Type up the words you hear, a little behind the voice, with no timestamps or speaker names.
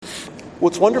Well,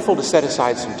 it's wonderful to set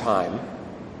aside some time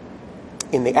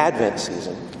in the Advent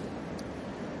season.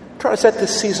 Try to set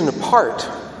this season apart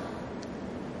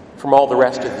from all the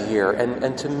rest of the year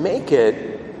and to make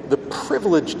it the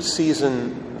privileged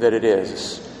season that it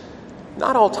is.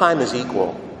 Not all time is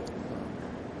equal.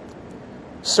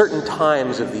 Certain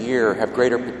times of the year have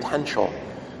greater potential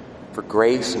for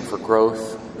grace and for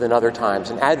growth than other times,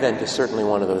 and Advent is certainly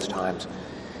one of those times.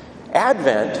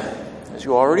 Advent, as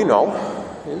you already know,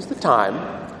 is the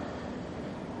time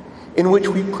in which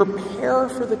we prepare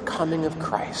for the coming of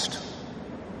Christ.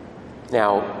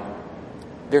 Now,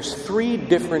 there's 3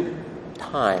 different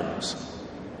times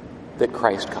that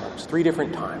Christ comes. 3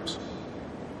 different times.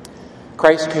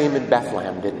 Christ came in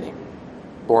Bethlehem, didn't he?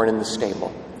 Born in the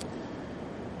stable.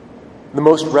 The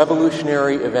most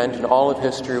revolutionary event in all of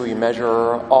history. We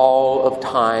measure all of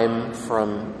time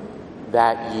from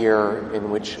that year in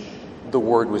which the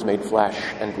Word was made flesh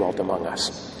and dwelt among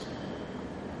us.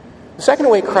 The second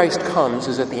way Christ comes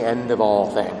is at the end of all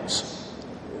things.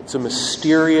 It's a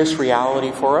mysterious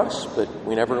reality for us, but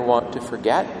we never want to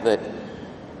forget that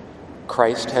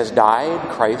Christ has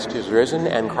died, Christ is risen,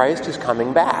 and Christ is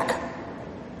coming back.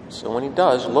 So when he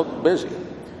does, look busy.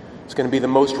 It's going to be the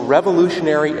most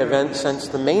revolutionary event since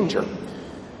the manger.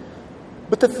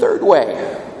 But the third way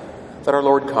that our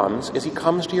Lord comes is he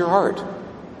comes to your heart.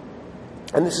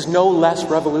 And this is no less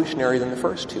revolutionary than the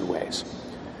first 2 ways.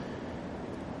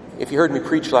 If you heard me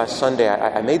preach last Sunday,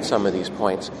 I made some of these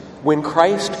points. When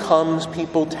Christ comes,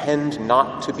 people tend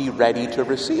not to be ready to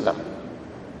receive him.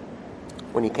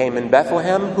 When he came in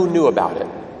Bethlehem, who knew about it?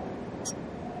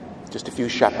 Just a few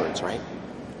shepherds, right?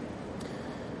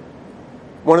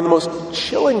 One of the most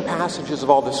chilling passages of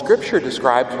all the Scripture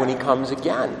describes when he comes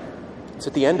again. It's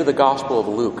at the end of the Gospel of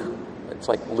Luke. It's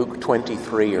like Luke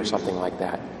 23 or something like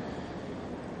that.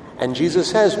 And Jesus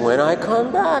says, when I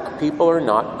come back, people are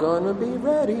not going to be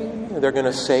ready. They're going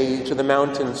to say to the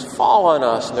mountains, fall on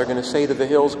us. And they're going to say to the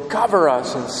hills, cover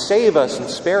us and save us and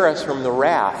spare us from the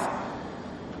wrath.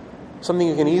 Something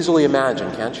you can easily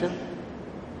imagine, can't you?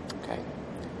 Okay.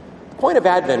 The point of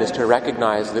Advent is to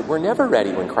recognize that we're never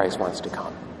ready when Christ wants to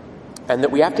come. And that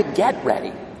we have to get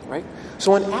ready, right?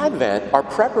 So in Advent, our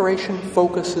preparation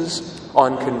focuses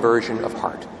on conversion of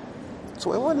heart.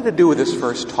 So what I wanted to do with this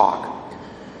first talk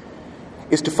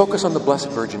is to focus on the Blessed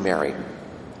Virgin Mary.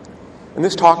 And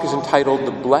this talk is entitled,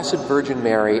 The Blessed Virgin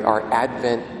Mary, Our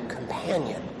Advent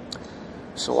Companion.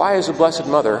 So why is the Blessed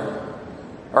Mother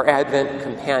our Advent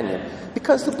companion?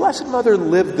 Because the Blessed Mother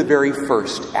lived the very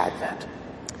first Advent.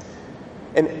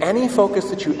 And any focus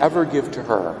that you ever give to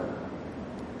her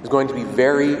is going to be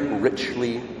very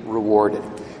richly rewarded.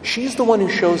 She's the one who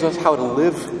shows us how to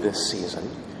live this season.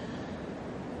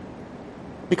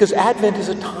 Because Advent is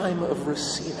a time of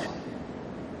receiving.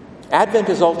 Advent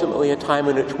is ultimately a time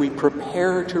in which we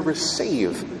prepare to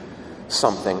receive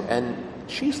something. And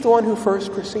she's the one who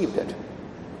first received it.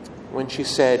 When she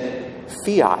said,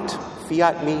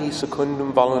 fiat mihi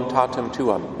secundum voluntatem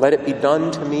tuam. Let it be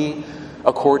done to me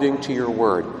according to your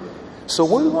word. So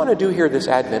what we want to do here this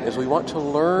Advent is we want to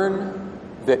learn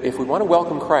that if we want to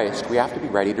welcome Christ, we have to be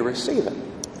ready to receive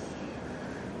him.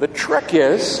 The trick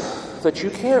is that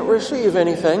you can't receive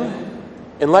anything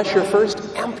unless you're first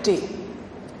empty.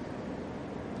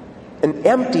 And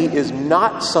empty is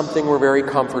not something we're very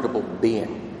comfortable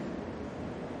being.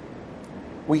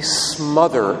 We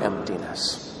smother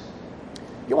emptiness.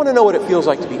 You want to know what it feels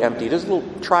like to be empty? Just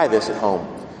try this at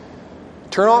home.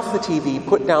 Turn off the TV,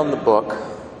 put down the book,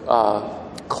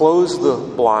 close the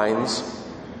blinds.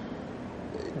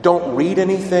 Don't read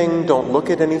anything, don't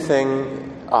look at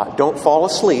anything, don't fall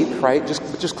asleep, right?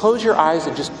 Just close your eyes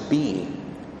and just be.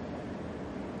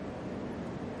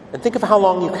 And think of how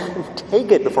long you can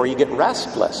take it before you get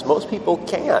restless. Most people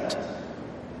can't.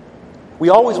 We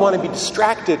always want to be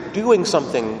distracted, doing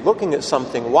something, looking at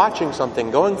something, watching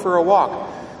something, going for a walk.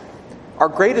 Our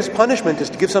greatest punishment is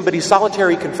to give somebody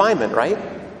solitary confinement, right?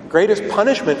 Greatest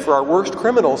punishment for our worst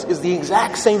criminals is the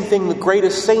exact same thing the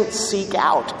greatest saints seek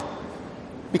out.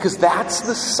 Because that's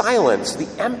the silence, the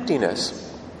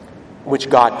emptiness which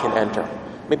God can enter.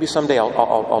 Maybe someday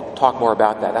I'll talk more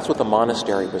about that. That's what the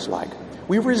monastery was like.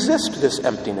 We resist this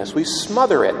emptiness. We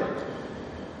smother it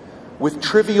with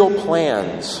trivial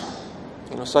plans.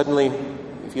 Suddenly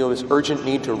you feel this urgent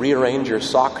need to rearrange your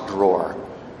sock drawer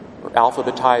or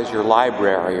alphabetize your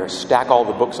library or stack all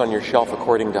the books on your shelf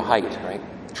according to height, right?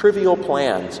 Trivial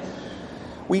plans.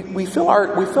 We fill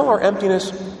our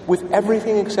emptiness with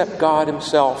everything except God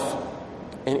himself,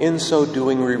 and in so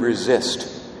doing we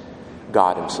resist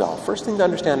God himself. First thing to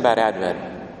understand about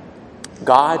Advent,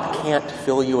 God can't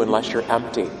fill you unless you're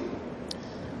empty.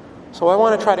 So I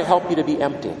want to try to help you to be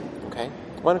empty, okay? okay?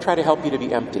 I want to try to help you to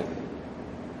be empty.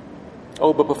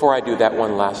 Oh, but before I do that,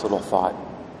 one last little thought.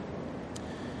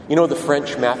 You know the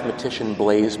French mathematician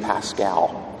Blaise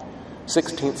Pascal,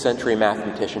 16th century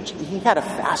mathematician. He had a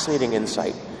fascinating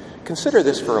insight. Consider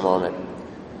this for a moment.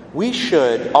 We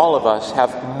should, all of us,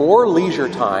 have more leisure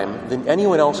time than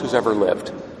anyone else who's ever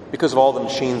lived because of all the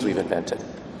machines we've invented.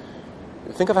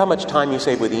 Think of how much time you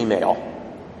save with email.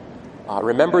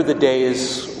 Remember the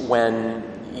days when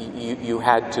you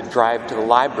had to drive to the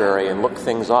library and look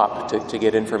things up to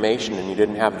get information and you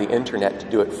didn't have the internet to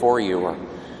do it for you. Or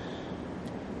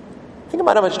think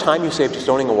about how much time you save just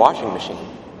owning a washing machine.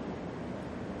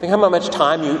 Think how much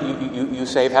time you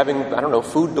save having,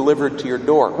 food delivered to your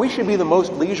door. We should be the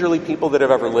most leisurely people that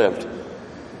have ever lived.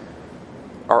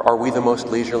 Are we the most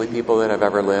leisurely people that have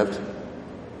ever lived?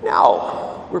 No.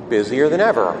 We're busier than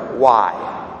ever. Why?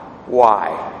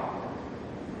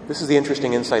 This is the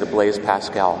interesting insight of Blaise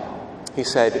Pascal. He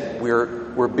said,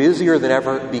 we're busier than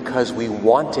ever because we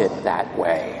want it that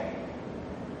way.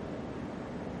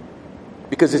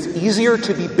 Because it's easier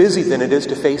to be busy than it is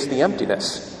to face the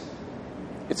emptiness.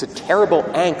 It's a terrible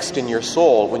angst in your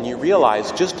soul when you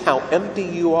realize just how empty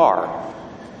you are.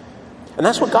 And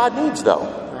that's what God needs, though,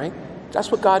 right? That's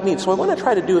what God needs. So what I want to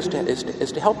try to do is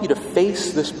to help you to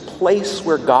face this place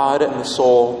where God and the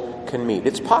soul can meet.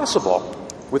 It's possible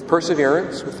with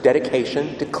perseverance, with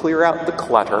dedication, to clear out the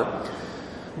clutter.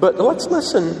 But let's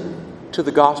listen to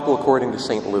the Gospel according to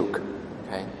St. Luke,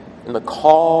 okay? And the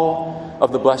call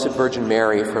of the Blessed Virgin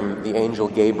Mary from the angel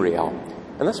Gabriel.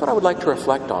 And that's what I would like to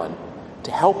reflect on,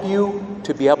 to help you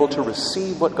to be able to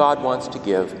receive what God wants to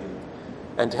give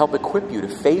and to help equip you to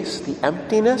face the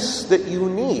emptiness that you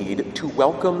need to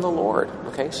welcome the Lord.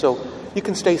 Okay, so you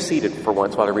can stay seated for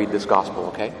once while I read this Gospel,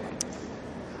 okay?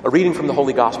 A reading from the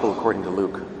Holy Gospel according to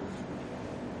Luke.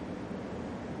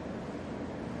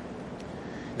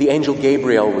 The angel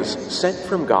Gabriel was sent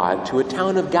from God to a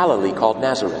town of Galilee called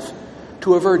Nazareth,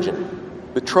 to a virgin,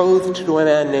 betrothed to a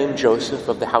man named Joseph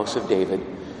of the house of David,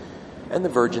 and the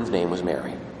virgin's name was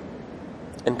Mary.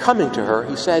 And coming to her,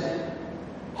 he said,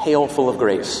 "Hail, full of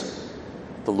grace,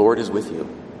 the Lord is with you."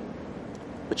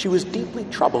 But she was deeply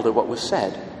troubled at what was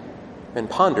said, and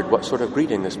pondered what sort of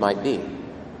greeting this might be.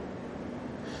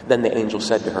 Then the angel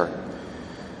said to her,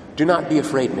 "Do not be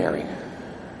afraid, Mary,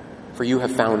 for you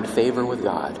have found favor with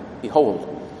God. Behold,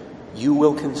 you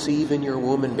will conceive in your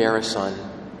womb and bear a son,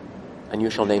 and you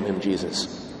shall name him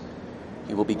Jesus.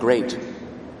 He will be great,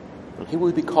 and he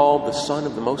will be called the Son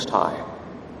of the Most High.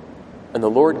 And the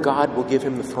Lord God will give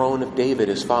him the throne of David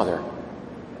his father,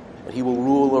 and he will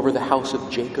rule over the house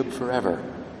of Jacob forever,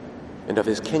 and of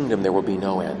his kingdom there will be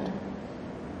no end."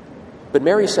 But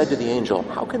Mary said to the angel,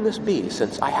 "How can this be,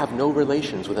 since I have no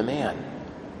relations with a man?"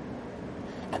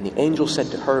 And the angel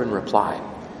said to her in reply,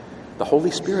 "The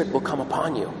Holy Spirit will come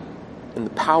upon you, and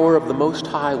the power of the Most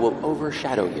High will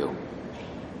overshadow you.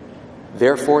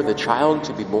 Therefore the child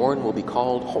to be born will be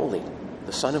called Holy,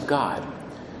 the Son of God.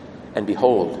 And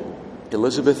behold,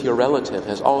 Elizabeth, your relative,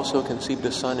 has also conceived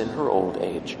a son in her old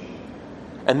age.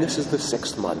 And this is the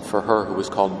 6th month for her who was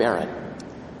called barren,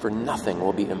 for nothing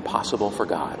will be impossible for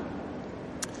God."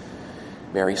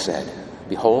 Mary said,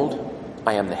 "Behold,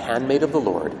 I am the handmaid of the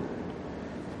Lord.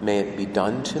 May it be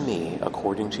done to me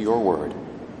according to your word."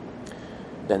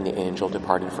 Then the angel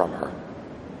departed from her.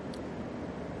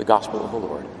 The Gospel of the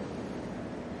Lord.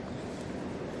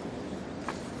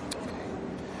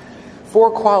 4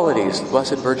 qualities the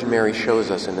Blessed Virgin Mary shows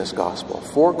us in this Gospel.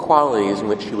 4 qualities in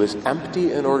which she was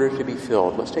empty in order to be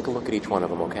filled. Let's take a look at each one of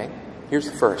them, okay? Here's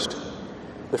the first.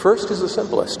 The first is the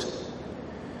simplest.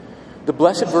 The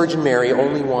Blessed Virgin Mary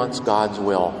only wants God's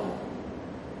will.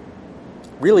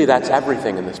 Really, that's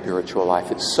everything in the spiritual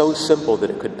life. It's so simple that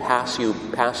it could pass you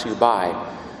by.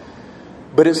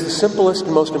 But it's the simplest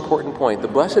and most important point. The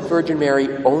Blessed Virgin Mary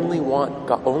only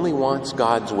wants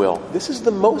God's will. This is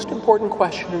the most important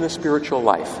question in the spiritual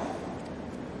life.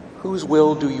 Whose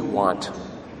will do you want?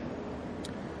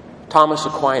 Thomas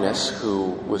Aquinas,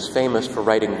 who was famous for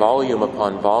writing volume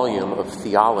upon volume of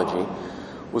theology,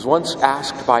 was once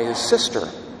asked by his sister,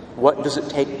 "What does it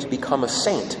take to become a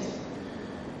saint?"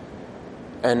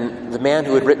 And the man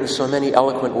who had written so many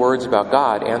eloquent words about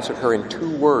God answered her in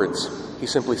 2 words. He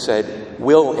simply said,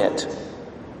 "Will it.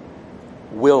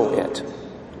 Will it."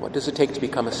 What does it take to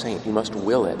become a saint? You must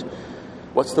will it.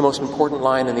 What's the most important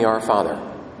line in the Our Father?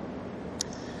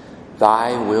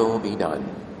 "Thy will be done."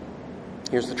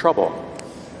 Here's the trouble.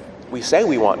 We say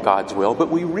we want God's will, but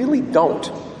we really don't.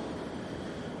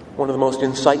 One of the most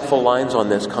insightful lines on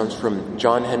this comes from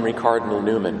John Henry Cardinal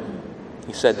Newman.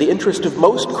 He said, the interest of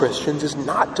most Christians is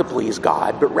not to please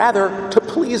God, but rather to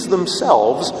please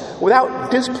themselves without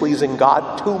displeasing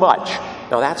God too much.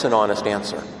 Now that's an honest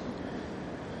answer.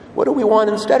 What do we want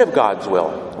instead of God's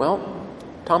will? Well,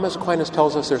 Thomas Aquinas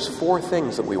tells us there's 4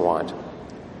 things that we want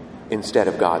instead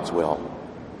of God's will.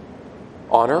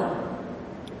 Honor,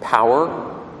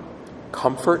 power,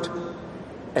 comfort,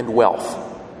 and wealth.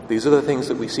 These are the things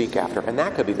that we seek after, and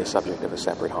that could be the subject of a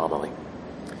separate homily.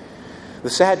 The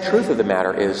sad truth of the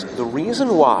matter is the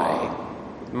reason why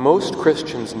most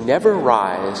Christians never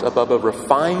rise above a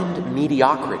refined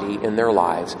mediocrity in their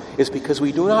lives is because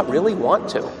we do not really want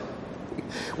to.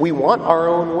 We want our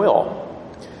own will.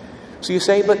 So you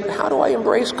say, but how do I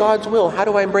embrace God's will? How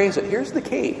do I embrace it? Here's the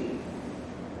key.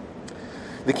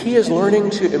 The key is learning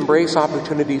to embrace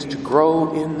opportunities to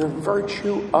grow in the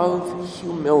virtue of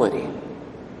humility.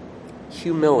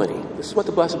 Humility. This is what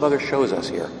the Blessed Mother shows us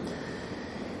here.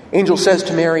 Angel says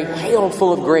to Mary, "Hail,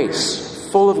 full of grace,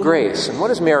 full of grace." And what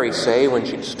does Mary say when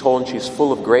she's told she's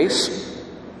full of grace?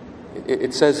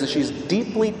 It says that she's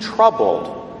deeply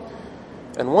troubled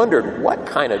and wondered, what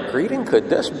kind of greeting could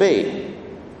this be?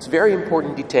 It's a very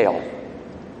important detail.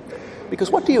 Because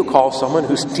what do you call someone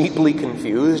who's deeply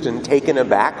confused and taken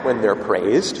aback when they're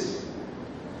praised?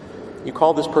 You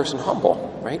call this person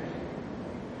humble, right?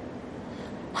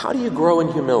 How do you grow in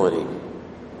humility?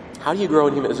 How do you grow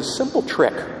in humility? It's a simple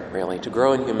trick, really, to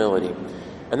grow in humility.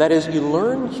 And that is, you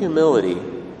learn humility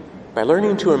by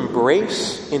learning to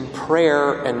embrace in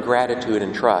prayer and gratitude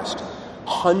and trust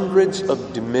hundreds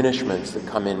of diminishments that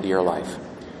come into your life.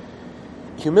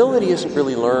 Humility isn't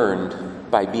really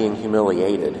learned by being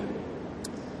humiliated.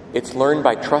 It's learned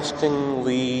by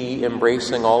trustingly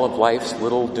embracing all of life's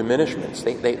little diminishments.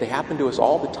 They happen to us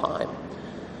all the time.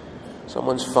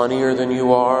 Someone's funnier than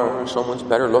you are, or someone's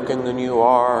better looking than you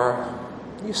are.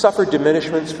 You suffer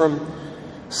diminishments from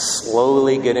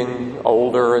slowly getting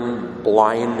older and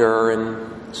blinder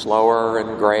and slower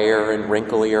and grayer and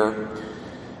wrinklier.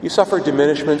 You suffer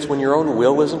diminishments when your own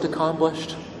will isn't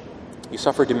accomplished. You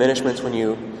suffer diminishments when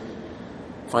you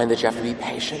find that you have to be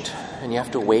patient and you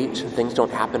have to wait and things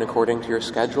don't happen according to your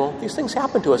schedule. These things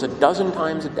happen to us 12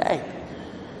 times a day.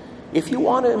 If you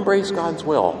want to embrace God's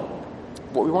will,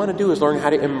 what we want to do is learn how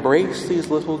to embrace these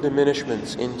little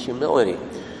diminishments in humility.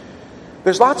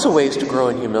 There's lots of ways to grow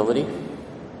in humility.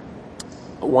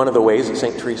 One of the ways that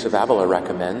St. Teresa of Avila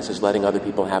recommends is letting other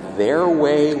people have their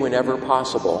way whenever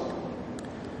possible,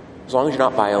 as long as you're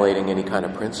not violating any kind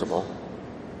of principle.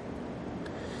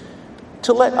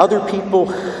 To let other people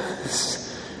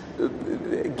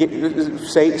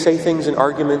say things in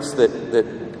arguments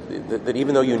that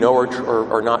even though you know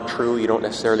are not true, you don't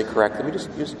necessarily correct them. You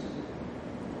just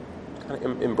kind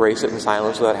of embrace it in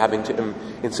silence without having to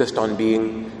insist on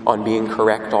being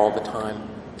correct all the time.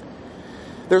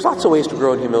 There's lots of ways to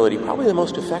grow in humility. Probably the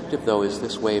most effective, though, is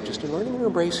this way of just learning to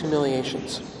embrace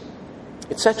humiliations.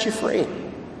 It sets you free.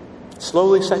 It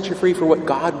slowly sets you free for what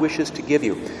God wishes to give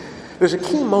you. There's a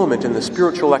key moment in the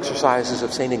spiritual exercises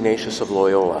of St. Ignatius of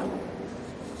Loyola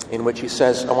in which he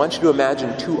says, I want you to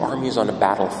imagine 2 armies on a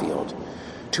battlefield.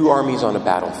 2 armies on a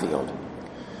battlefield.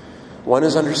 One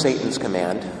is under Satan's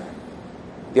command.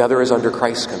 The other is under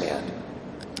Christ's command.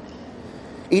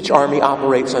 Each army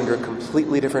operates under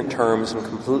completely different terms and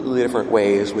completely different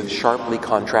ways with sharply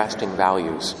contrasting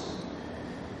values.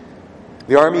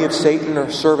 The army of Satan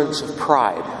are servants of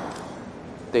pride.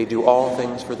 They do all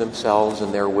things for themselves,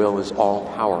 and their will is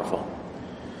all-powerful.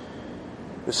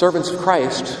 The servants of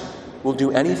Christ will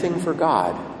do anything for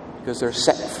God because they're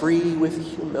set free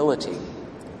with humility.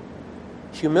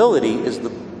 Humility is the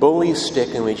bully stick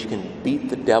in which you can beat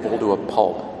the devil to a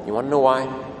pulp. You want to know why?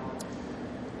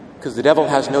 Because the devil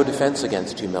has no defense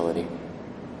against humility.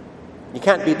 You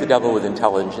can't beat the devil with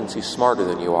intelligence. He's smarter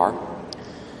than you are.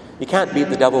 You can't beat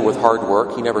the devil with hard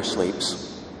work. He never sleeps.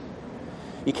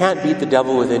 You can't beat the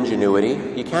devil with ingenuity.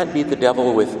 You can't beat the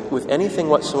devil with anything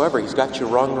whatsoever. He's got you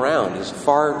wrung around. He's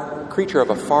a creature of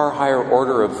a far higher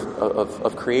order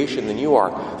of creation than you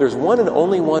are. There's one and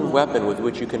only one weapon with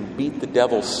which you can beat the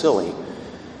devil silly,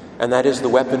 and that is the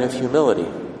weapon of humility.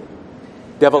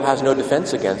 The devil has no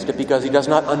defense against it because he does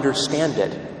not understand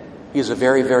it. He is a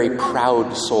very, very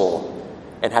proud soul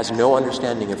and has no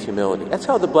understanding of humility. That's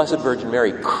how the Blessed Virgin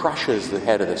Mary crushes the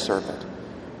head of the serpent.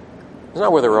 It's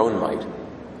not with her own might.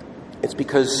 It's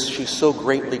because she's so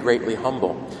greatly, greatly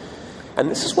humble. And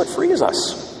this is what frees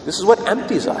us. This is what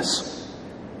empties us.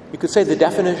 You could say the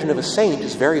definition of a saint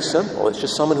is very simple. It's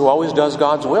just someone who always does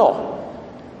God's will.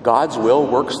 God's will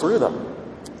works through them.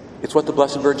 It's what the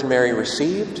Blessed Virgin Mary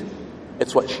received.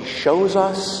 It's what she shows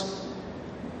us.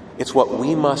 It's what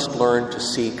we must learn to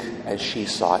seek as she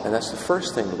sought. And that's the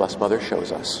first thing the Blessed Mother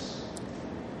shows us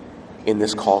in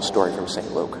this call story from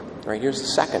St. Luke. All right, here's the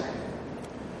second.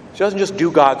 She doesn't just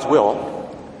do God's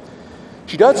will.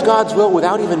 She does God's will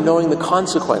without even knowing the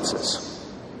consequences.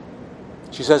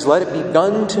 She says, "Let it be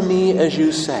done to me as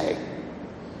you say."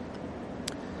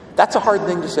 That's a hard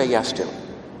thing to say yes to.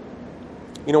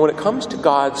 You know, when it comes to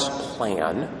God's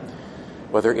plan,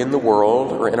 whether in the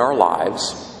world or in our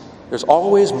lives, there's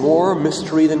always more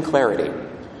mystery than clarity.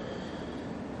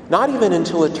 Not even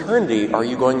until eternity are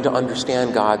you going to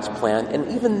understand God's plan,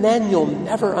 and even then you'll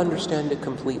never understand it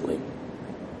completely.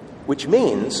 Which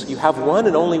means you have one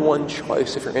and only one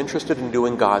choice if you're interested in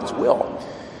doing God's will.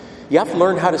 You have to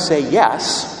learn how to say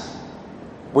yes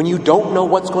when you don't know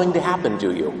what's going to happen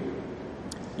to you.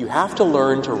 You have to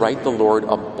learn to write the Lord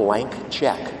a blank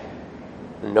check,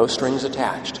 no strings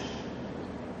attached.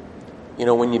 You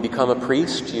know, when you become a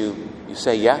priest, you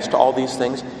say yes to all these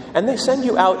things, and they send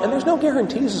you out, and there's no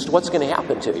guarantees as to what's going to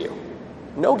happen to you.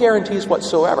 No guarantees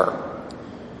whatsoever.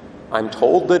 I'm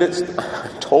told that it's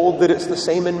the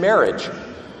same in marriage.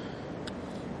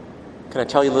 Can I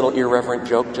tell you a little irreverent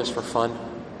joke just for fun?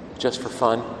 Just for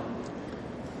fun.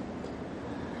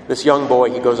 This young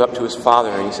boy, he goes up to his father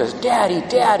and he says,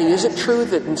 Daddy, is it true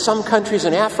that in some countries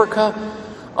in Africa,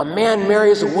 a man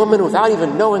marries a woman without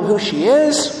even knowing who she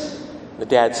is? The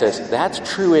dad says, "That's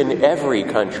true in every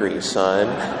country, son."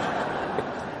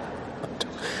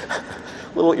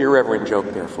 Little irreverent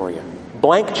joke there for you.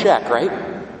 Blank check, right?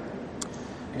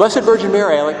 Blessed Virgin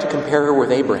Mary, I like to compare her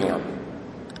with Abraham.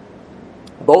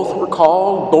 Both were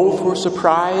called, both were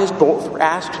surprised, both were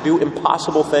asked to do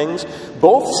impossible things.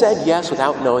 Both said yes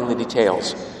without knowing the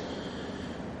details.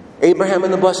 Abraham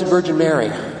and the Blessed Virgin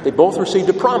Mary, they both received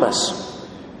a promise.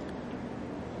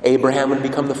 Abraham would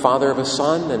become the father of a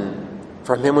son, and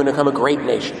from him would become a great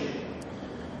nation.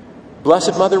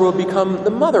 Blessed Mother will become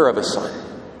the mother of a son,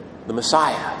 the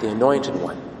Messiah, the Anointed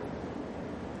One.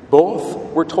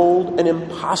 Both were told an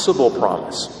impossible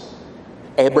promise.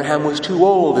 Abraham was too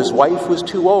old. His wife was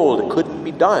too old. It couldn't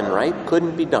be done, right?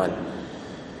 Couldn't be done.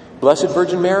 Blessed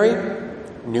Virgin Mary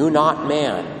knew not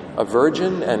man, a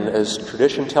virgin, and as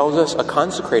tradition tells us, a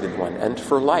consecrated one, and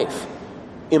for life.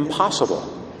 Impossible.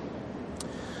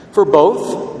 For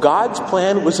both, God's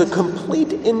plan was a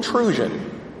complete intrusion.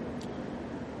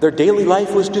 Their daily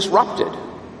life was disrupted.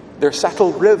 Their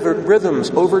settled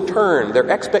rhythms overturned. Their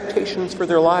expectations for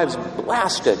their lives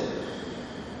blasted.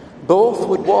 Both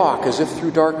would walk as if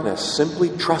through darkness, simply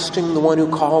trusting the one who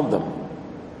called them.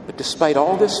 But despite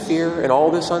all this fear and all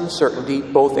this uncertainty,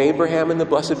 both Abraham and the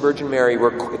Blessed Virgin Mary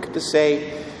were quick to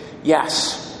say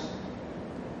yes.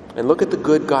 And look at the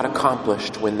good God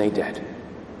accomplished when they did.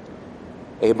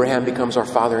 Abraham becomes our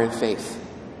father in faith.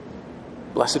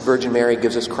 Blessed Virgin Mary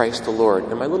gives us Christ the Lord.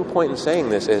 And my little point in saying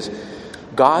this is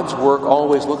God's work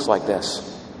always looks like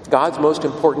this. God's most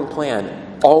important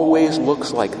plan always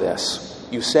looks like this.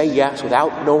 You say yes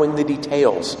without knowing the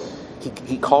details.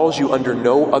 He calls you under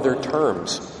no other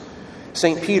terms.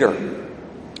 St. Peter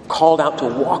called out to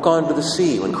walk onto the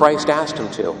sea when Christ asked him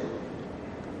to.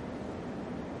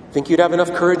 Think you'd have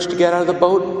enough courage to get out of the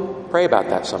boat? Pray about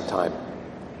that sometime.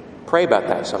 Pray about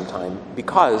that sometime,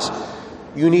 because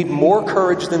you need more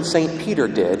courage than St. Peter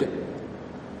did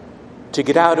to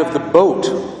get out of the boat,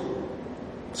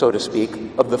 so to speak,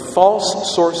 of the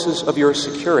false sources of your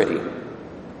security.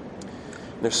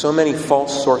 There's so many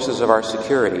false sources of our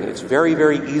security. It's very,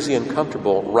 very easy and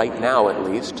comfortable right now, at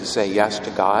least, to say yes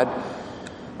to God.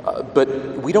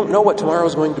 But we don't know what tomorrow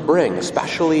is going to bring,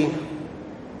 especially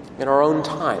in our own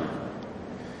time.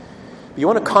 You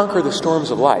want to conquer the storms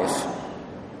of life,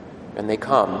 and they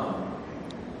come.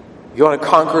 You want to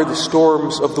conquer the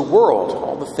storms of the world,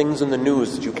 all the things in the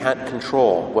news that you can't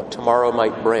control, what tomorrow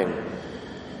might bring.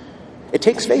 It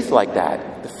takes faith like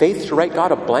that, the faith to write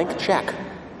God a blank check.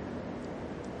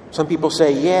 Some people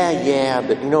say, yeah,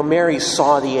 but Mary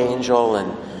saw the angel,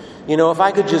 and if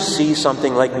I could just see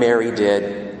something like Mary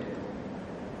did,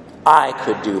 I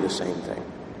could do the same thing.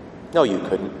 No, you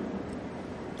couldn't.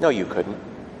 No, you couldn't.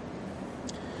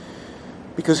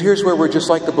 Because here's where we're just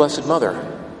like the Blessed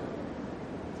Mother.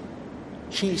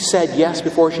 She said yes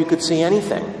before she could see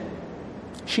anything.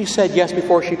 She said yes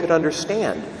before she could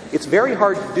understand. It's very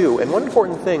hard to do. And one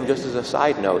important thing, just as a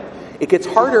side note, it gets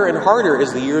harder and harder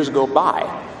as the years go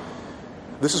by.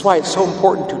 This is why it's so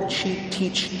important to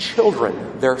teach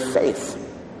children their faith.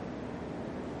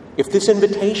 If this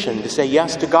invitation to say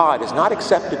yes to God is not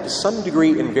accepted to some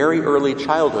degree in very early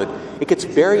childhood, it gets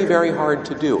very, very hard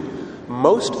to do.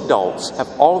 Most adults have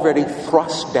already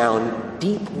thrust down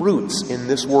deep roots in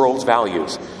this world's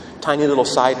values. Tiny little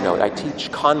side note, I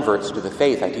teach converts to the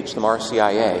faith. I teach them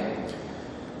RCIA.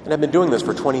 and I've been doing this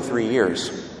for 23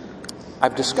 years,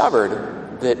 I've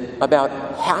discovered that about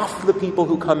half the people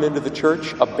who come into the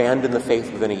church abandon the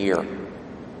faith within a year.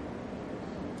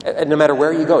 And no matter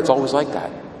where you go, it's always like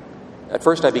that. At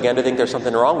first I began to think there's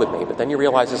something wrong with me, but then you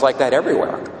realize it's like that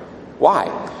everywhere.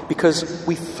 Why? Because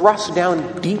we thrust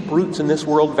down deep roots in this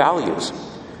world values.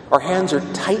 Our hands are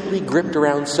tightly gripped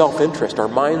around self-interest. Our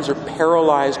minds are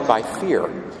paralyzed by fear.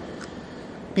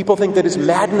 People think that it's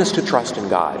madness to trust in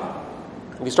God.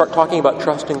 When you start talking about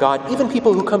trust in God, even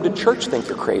people who come to church think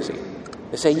you're crazy.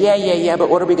 They say, yeah, but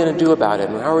what are we going to do about it?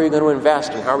 And how are we going to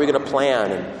invest? And how are we going to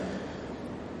plan? And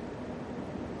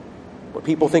what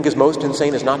people think is most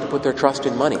insane is not to put their trust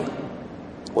in money.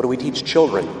 What do we teach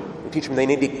children? We teach them they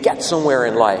need to get somewhere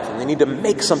in life, and they need to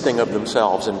make something of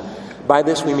themselves. And by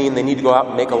this we mean they need to go out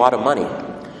and make a lot of money.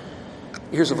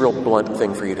 Here's a real blunt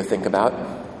thing for you to think about.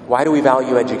 Why do we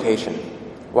value education?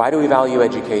 Why do we value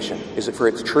education? Is it for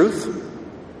its truth,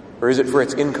 or is it for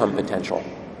its income potential?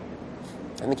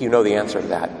 I think you know the answer to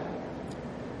that.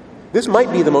 This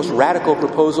might be the most radical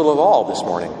proposal of all this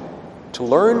morning. To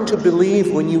learn to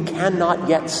believe when you cannot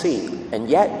yet see, and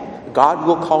yet God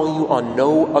will call you on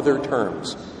no other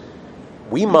terms.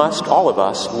 We must, all of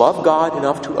us, love God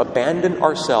enough to abandon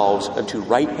ourselves and to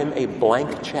write him a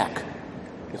blank check.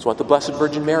 It's what the Blessed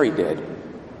Virgin Mary did,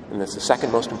 and that's the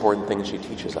second most important thing she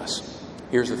teaches us.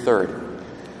 Here's the third.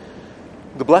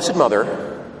 The Blessed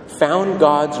Mother found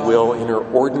God's will in her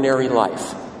ordinary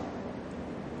life.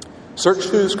 Search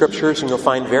through the scriptures and you'll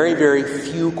find very, very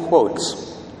few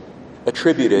quotes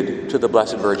attributed to the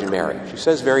Blessed Virgin Mary. She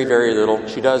says very, very little.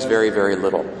 She does very, very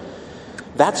little.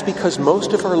 That's because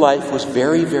most of her life was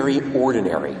very, very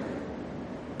ordinary.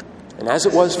 And as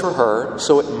it was for her,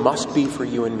 so it must be for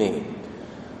you and me.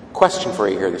 Question for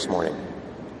you here this morning.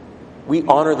 We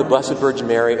honor the Blessed Virgin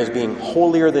Mary as being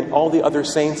holier than all the other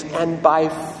saints, and by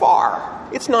far,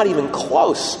 it's not even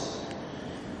close.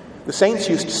 The saints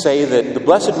used to say that the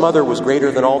Blessed Mother was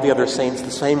greater than all the other saints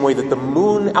the same way that the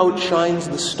moon outshines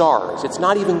the stars. It's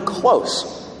not even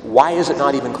close. Why is it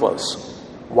not even close?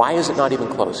 Why is it not even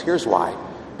close? Here's why.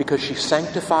 Because she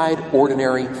sanctified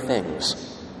ordinary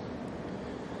things.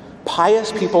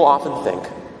 Pious people often think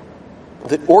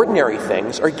that ordinary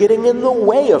things are getting in the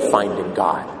way of finding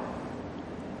God.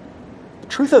 The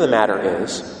truth of the matter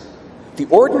is, the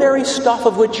ordinary stuff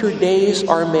of which your days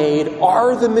are made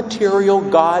are the material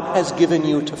God has given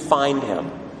you to find him.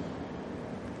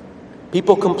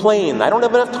 People complain, I don't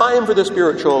have enough time for the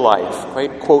spiritual life,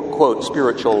 right? Quote, quote,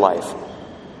 spiritual life.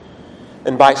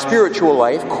 And by spiritual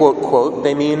life, quote, quote,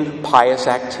 they mean pious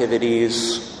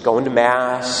activities, going to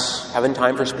Mass, having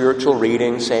time for spiritual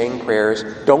reading, saying prayers.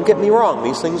 Don't get me wrong,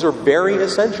 these things are very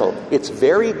essential. It's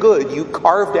very good you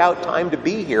carved out time to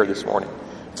be here this morning.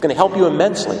 It's going to help you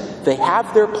immensely. They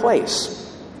have their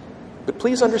place. But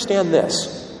please understand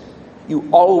this. You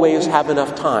always have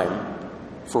enough time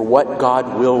for what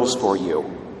God wills for you.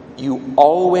 You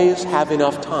always have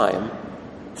enough time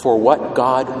for what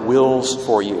God wills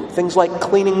for you. Things like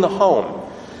cleaning the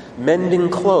home, mending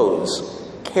clothes,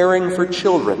 caring for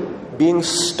children, being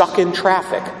stuck in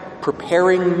traffic,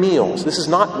 preparing meals. This is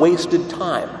not wasted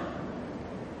time.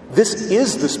 This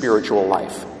is the spiritual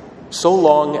life, so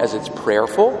long as it's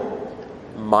prayerful,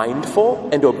 mindful,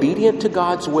 and obedient to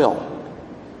God's will.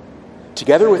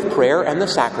 Together with prayer and the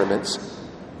sacraments,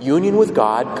 union with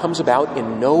God comes about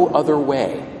in no other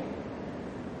way.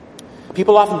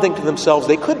 People often think to themselves,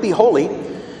 they could be holy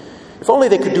if only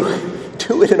they could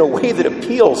do it in a way that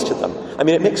appeals to them. I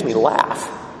mean, it makes me laugh.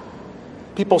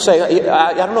 People say,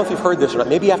 I don't know if you've heard this or not,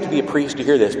 maybe you have to be a priest to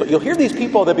hear this, but you'll hear these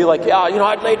people, they'll be like,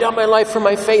 I'd lay down my life for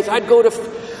my faith. I'd go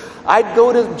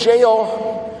to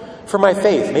jail for my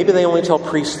faith. Maybe they only tell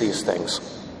priests these things.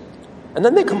 And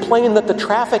then they complain that the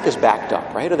traffic is backed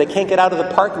up, right? Or they can't get out of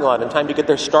the parking lot in time to get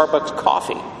their Starbucks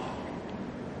coffee.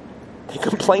 They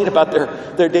complain about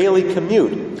their daily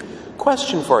commute.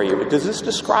 Question for you, does this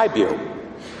describe you?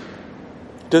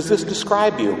 Does this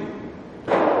describe you?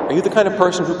 Are you the kind of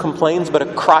person who complains about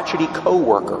a crotchety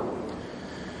coworker?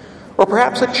 Or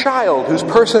perhaps a child whose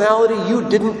personality you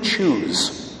didn't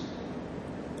choose?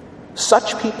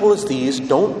 Such people as these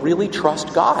don't really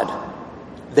trust God.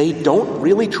 They don't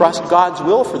really trust God's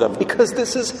will for them, because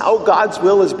this is how God's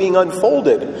will is being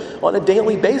unfolded on a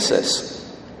daily basis.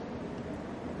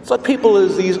 Such people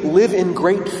as these live in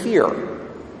great fear.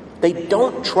 They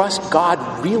don't trust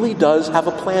God really does have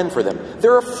a plan for them.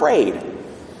 They're afraid.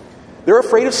 They're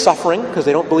afraid of suffering because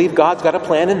they don't believe God's got a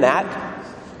plan in that.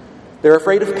 They're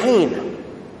afraid of pain,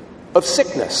 of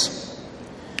sickness.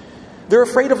 They're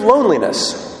afraid of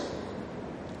loneliness.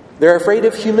 They're afraid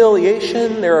of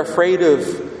humiliation. They're afraid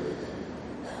of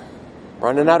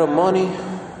running out of money.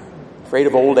 afraid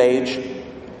of old age.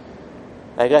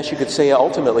 I guess you could say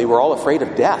ultimately we're all afraid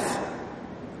of death.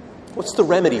 What's the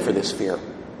remedy for this fear?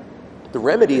 The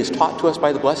remedy is taught to us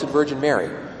by the Blessed Virgin Mary.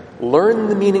 Learn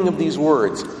the meaning of these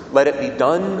words. Let it be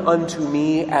done unto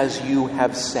me as you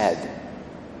have said.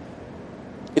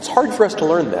 It's hard for us to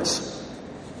learn this.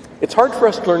 It's hard for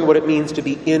us to learn what it means to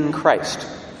be in Christ.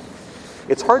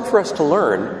 It's hard for us to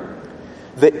learn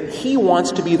that He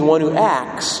wants to be the one who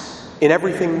acts in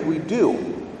everything that we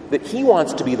do. That He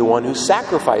wants to be the one who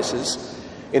sacrifices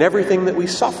in everything that we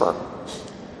suffer.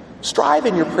 Strive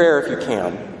in your prayer, if you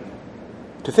can,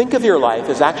 to think of your life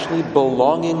as actually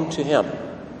belonging to Him.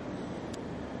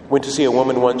 Went to see a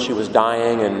woman once, she was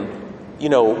dying, and,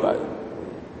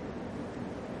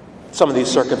 some of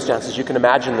these circumstances, you can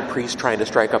imagine the priest trying to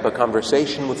strike up a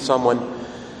conversation with someone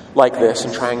like this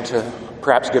and trying to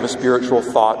perhaps give a spiritual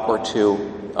thought or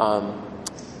two.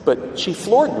 But she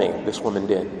floored me, this woman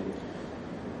did.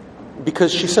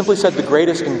 Because she simply said the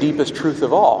greatest and deepest truth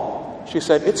of all. She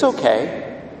said, it's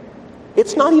okay.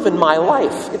 It's not even my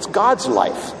life. It's God's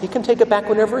life. He can take it back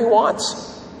whenever He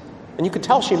wants. And you could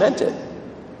tell she meant it.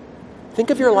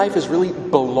 Think of your life as really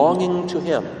belonging to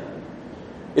Him.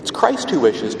 It's Christ who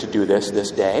wishes to do this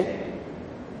day,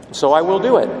 so I will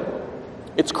do it.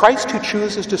 It's Christ who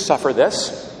chooses to suffer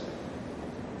this,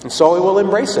 and so I will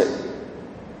embrace it.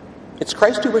 It's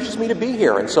Christ who wishes me to be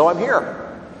here, and so I'm here.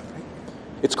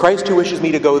 It's Christ who wishes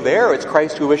me to go there. It's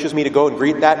Christ who wishes me to go and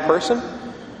greet that person.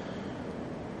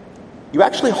 You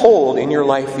actually hold in your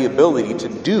life the ability to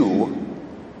do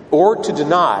or to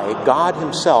deny God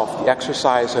Himself the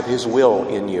exercise of His will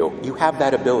in you. You have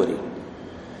that ability.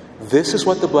 This is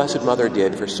what the Blessed Mother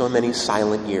did for so many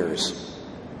silent years.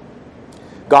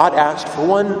 God asked for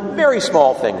one very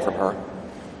small thing from her,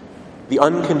 the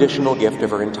unconditional gift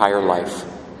of her entire life.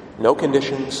 No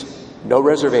conditions, no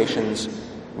reservations,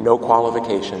 no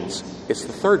qualifications. It's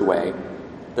the third way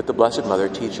that the Blessed Mother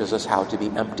teaches us how to be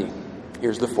empty.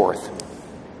 Here's the fourth.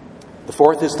 The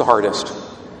fourth is the hardest.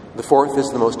 The fourth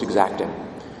is the most exacting.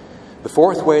 The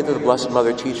fourth way that the Blessed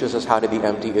Mother teaches us how to be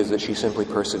empty is that she simply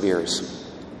perseveres.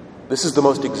 This is the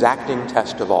most exacting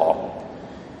test of all.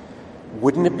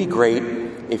 Wouldn't it be great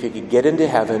if you could get into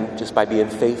heaven just by being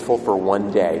faithful for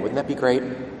one day? Wouldn't that be great?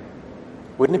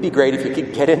 Wouldn't it be great if you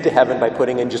could get into heaven by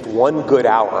putting in just one good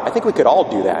hour? I think we could all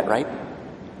do that, right?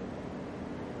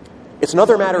 It's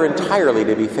another matter entirely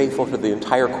to be faithful to the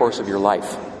entire course of your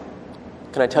life.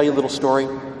 Can I tell you a little story?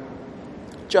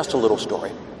 Just a little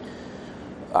story.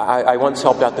 I once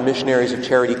helped out the Missionaries of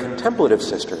Charity Contemplative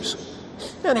Sisters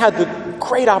and had the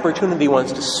great opportunity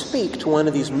once to speak to one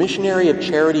of these Missionary of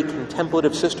Charity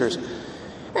Contemplative Sisters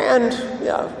and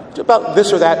about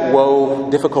this or that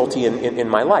woe, difficulty in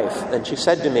my life. And she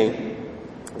said to me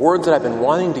words that I've been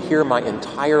wanting to hear my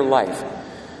entire life.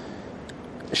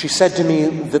 She said to me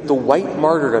that the white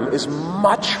martyrdom is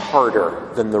much harder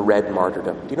than the red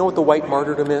martyrdom. Do you know what the white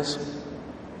martyrdom is?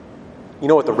 You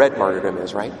know what the red martyrdom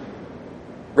is, right?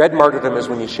 Red martyrdom is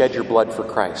when you shed your blood for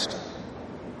Christ.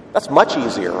 That's much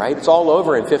easier, right? It's all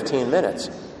over in 15 minutes.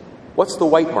 What's the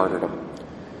white martyrdom?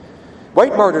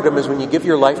 White martyrdom is when you give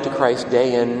your life to Christ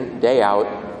day in, day out,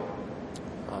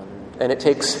 and it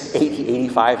takes 80,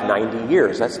 85, 90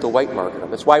 years. That's the white martyrdom.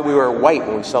 That's why we wear white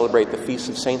when we celebrate the feasts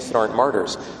of saints that aren't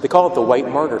martyrs. They call it the white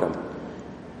martyrdom.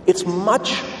 It's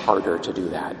much harder to do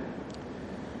that.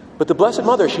 But the Blessed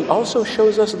Mother, she also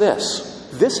shows us this.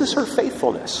 This is her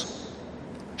faithfulness.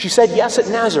 She said yes at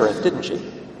Nazareth, didn't she?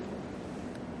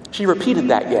 She repeated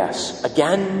that yes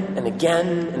again and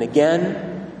again and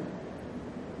again.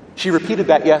 She repeated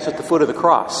that yes at the foot of the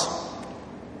cross.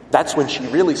 That's when she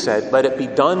really said, "Let it be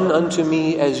done unto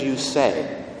me as you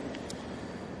say."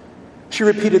 She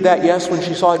repeated that yes when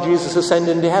she saw Jesus ascend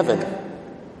into heaven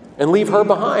and leave her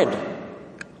behind.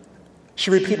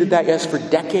 She repeated that yes for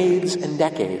decades and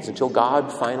decades until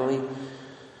God finally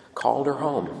called her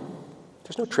home.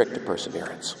 There's no trick to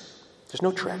perseverance. There's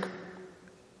no trick.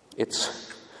 It's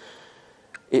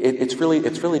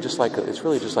really just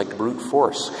like brute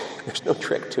force. There's no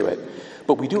trick to it.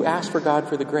 But we do ask for God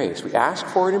for the grace. We ask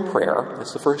for it in prayer.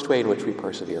 That's the first way in which we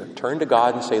persevere. Turn to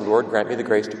God and say, "Lord, grant me the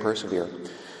grace to persevere."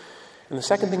 And the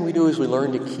second thing we do is we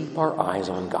learn to keep our eyes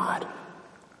on God.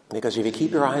 Because if you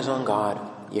keep your eyes on God,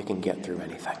 you can get through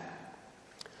anything.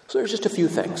 So there's just a few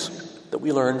things that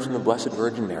we learn from the Blessed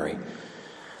Virgin Mary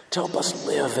to help us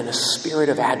live in a spirit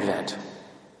of Advent.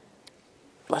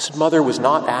 Blessed Mother was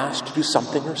not asked to do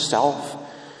something herself.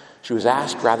 She was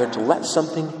asked rather to let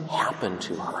something happen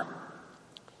to her.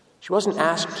 She wasn't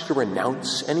asked to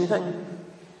renounce anything.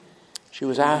 She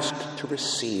was asked to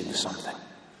receive something.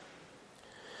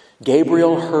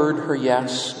 Gabriel heard her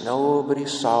yes. Nobody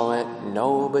saw it.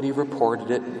 Nobody reported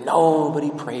it.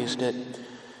 Nobody praised it.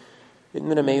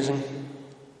 Isn't it amazing?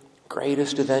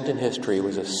 Greatest event in history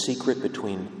was a secret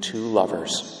between two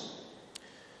lovers.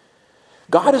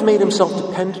 God has made himself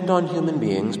dependent on human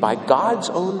beings by God's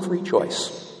own free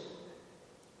choice.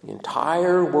 The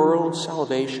entire world's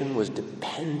salvation was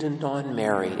dependent on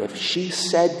Mary. If she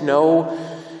said no,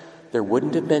 there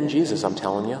wouldn't have been Jesus, I'm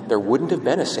telling you. There wouldn't have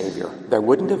been a Savior. There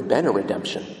wouldn't have been a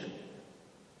redemption.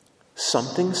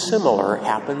 Something similar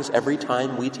happens every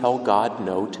time we tell God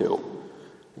no too.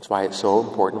 That's why it's so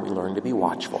important we learn to be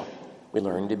watchful. We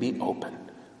learn to be open.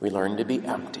 We learn to be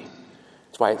empty.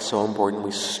 That's why it's so important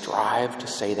we strive to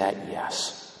say that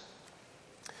yes.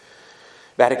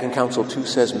 Vatican Council II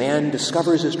says, man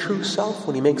discovers his true self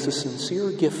when he makes a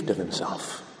sincere gift of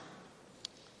himself.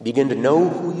 Begin to know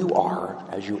who you are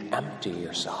as you empty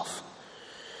yourself,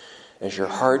 as your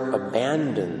heart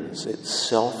abandons its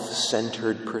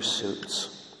self-centered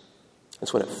pursuits.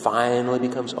 That's when it finally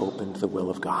becomes open to the will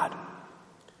of God.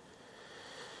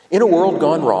 In a world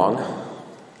gone wrong,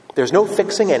 there's no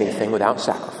fixing anything without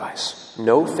sacrifice.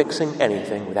 No fixing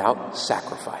anything without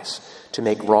sacrifice. To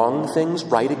make wrong things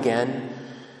right again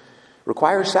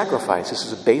requires sacrifice. This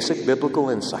is a basic biblical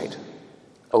insight.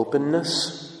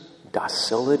 Openness,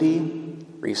 docility,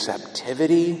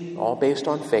 receptivity, all based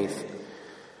on faith.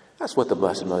 That's what the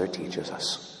Blessed Mother teaches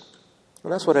us.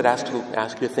 And that's what I'd ask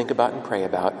you to think about and pray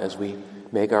about as we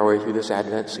make our way through this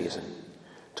Advent season.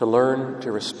 To learn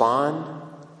to respond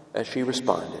as she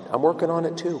responded. I'm working on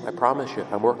it too. I promise you,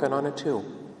 I'm working on it too.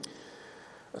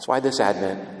 That's why this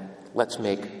Advent, let's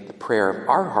make the prayer of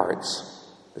our hearts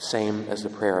the same as the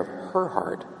prayer of her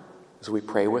heart as we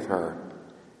pray with her.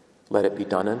 Let it be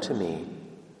done unto me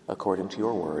according to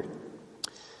your word.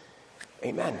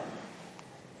 Amen.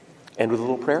 End with a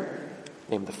little prayer. In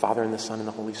the name of the Father, and the Son, and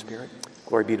the Holy Spirit.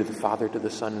 Glory be to the Father, to the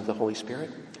Son, and to the Holy Spirit,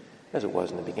 as it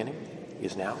was in the beginning,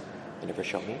 is now, and ever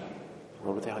shall be,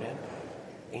 world without end.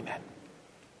 Amen.